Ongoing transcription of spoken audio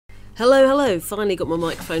Hello, hello. Finally got my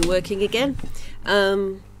microphone working again.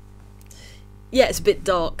 Yeah, it's a bit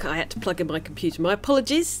dark. I had to plug in my computer. My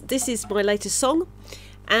apologies. This is my latest song,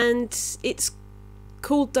 and it's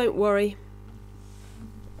called Don't Worry.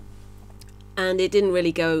 And it didn't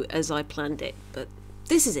really go as I planned it, but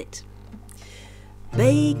this is it.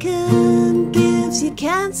 Bacon gives you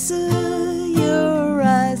cancer. Your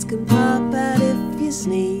eyes can pop out if you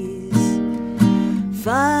sneeze.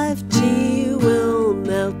 5G will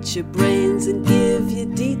melt your brains and give you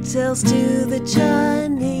details to the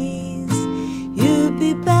Chinese. You'd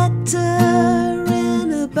be better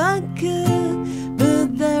in a bunker,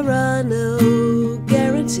 but there are no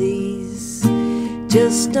guarantees.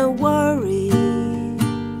 Just don't worry.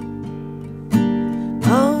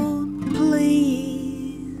 Oh,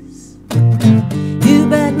 please. You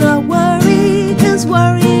better not worry, 'cause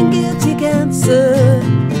worrying gives you cancer.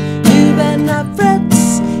 You better not fret,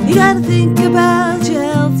 you gotta think about your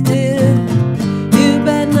health, dear. You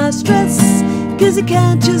better not stress, 'cause you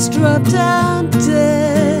can't just drop down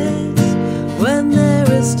dead when there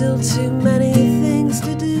are still too many things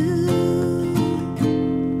to do.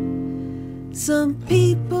 Some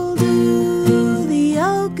people do the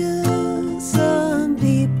yoga, some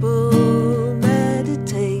people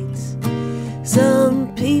meditate, some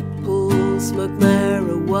people smoke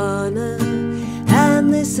marijuana,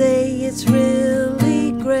 and they say it's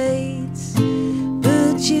really great.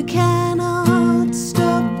 But you cannot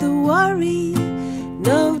stop the worry.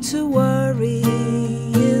 No, to worry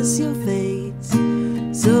is your fate.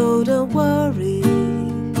 So don't worry,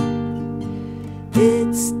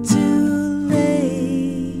 it's too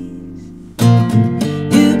late.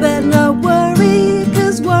 You better not worry,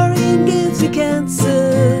 'cause worrying gives you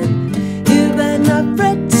cancer. You better not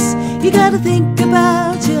fret, you gotta think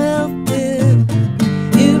about your health, dear.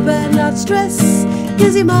 You better not stress,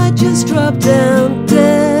 'cause you might just drop down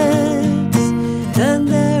dead, and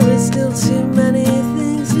there is still too many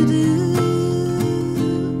things to do.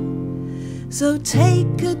 So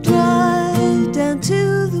take a drive down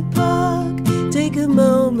to the park, take a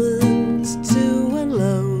moment to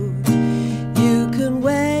unload. You can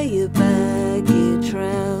wear your baggy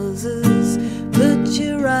trousers, put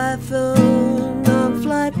your iPhone on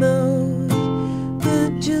flight mode,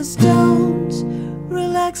 but just don't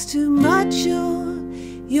relax too much, or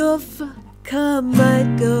your car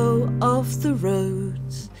might go off the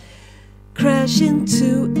roads, crash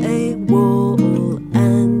into a wall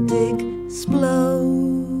and explode.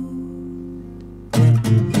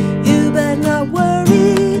 You better not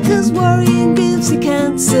worry, 'cause worrying gives you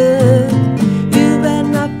cancer.